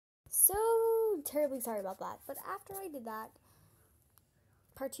So terribly sorry about that. But after I did that,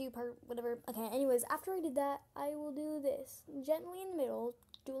 part two, part whatever. Okay, anyways, after I did that, I will do this. Gently in the middle,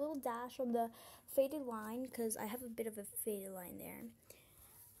 do a little dash on the faded line, because I have a bit of a faded line there.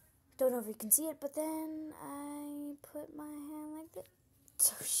 Don't know if you can see it, but then I put my hand like this.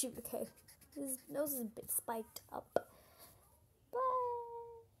 Oh, shoot, okay. His nose is a bit spiked up. But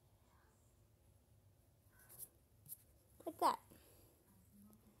like that.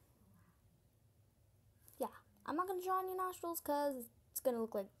 Yeah, I'm not going to draw any nostrils because it's going to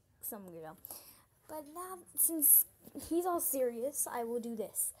look like some weirdo. But now, since he's all serious, I will do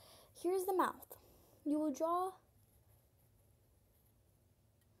this. Here's the mouth. You will draw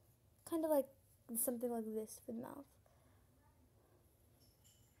kind of like something like this for the mouth.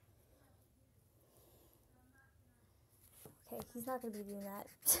 Okay, he's not going to be doing that.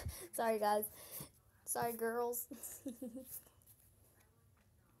 Sorry, guys. Sorry, girls.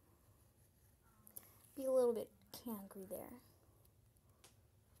 Be a little bit angry there.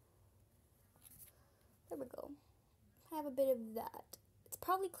 There we go. Have a bit of that. It's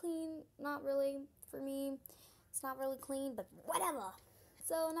probably clean, not really for me. It's not really clean, but whatever.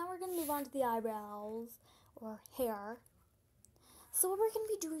 So now we're going to move on to the eyebrows or hair. So what we're going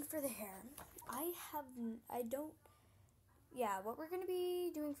to be doing for the hair, what we're going to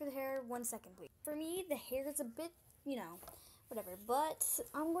be doing for the hair, 1 second please. For me, the hair is a bit, whatever, but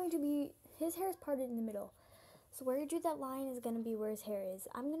his hair is parted in the middle. So where you drew that line is going to be where his hair is.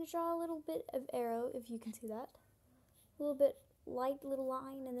 I'm going to draw a little bit of arrow, if you can see that. A little bit light little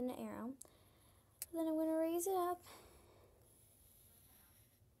line and then an arrow. Then I'm going to raise it up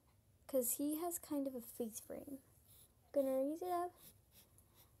because he has kind of a face frame. I'm going to raise it up,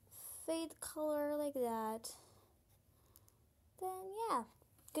 fade the color like that. Then yeah,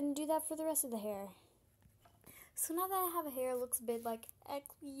 going to do that for the rest of the hair. So now that I have a hair, it looks a bit like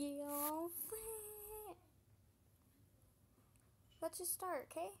Equio. Let's just start,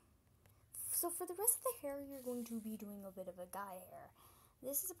 okay? So for the rest of the hair, you're going to be doing a bit of a guy hair.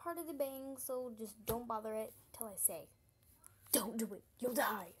 This is a part of the bang, so just don't bother it till I say, don't do it, you'll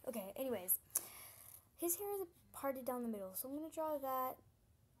die. Okay, anyways, his hair is parted down the middle, so I'm going to draw that.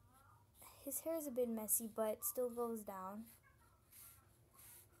 His hair is a bit messy, but still goes down.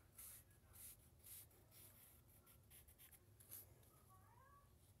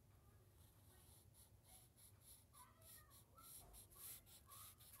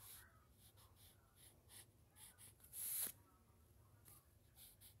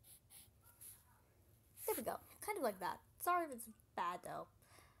 There we go. Kind of like that. Sorry if it's bad, though.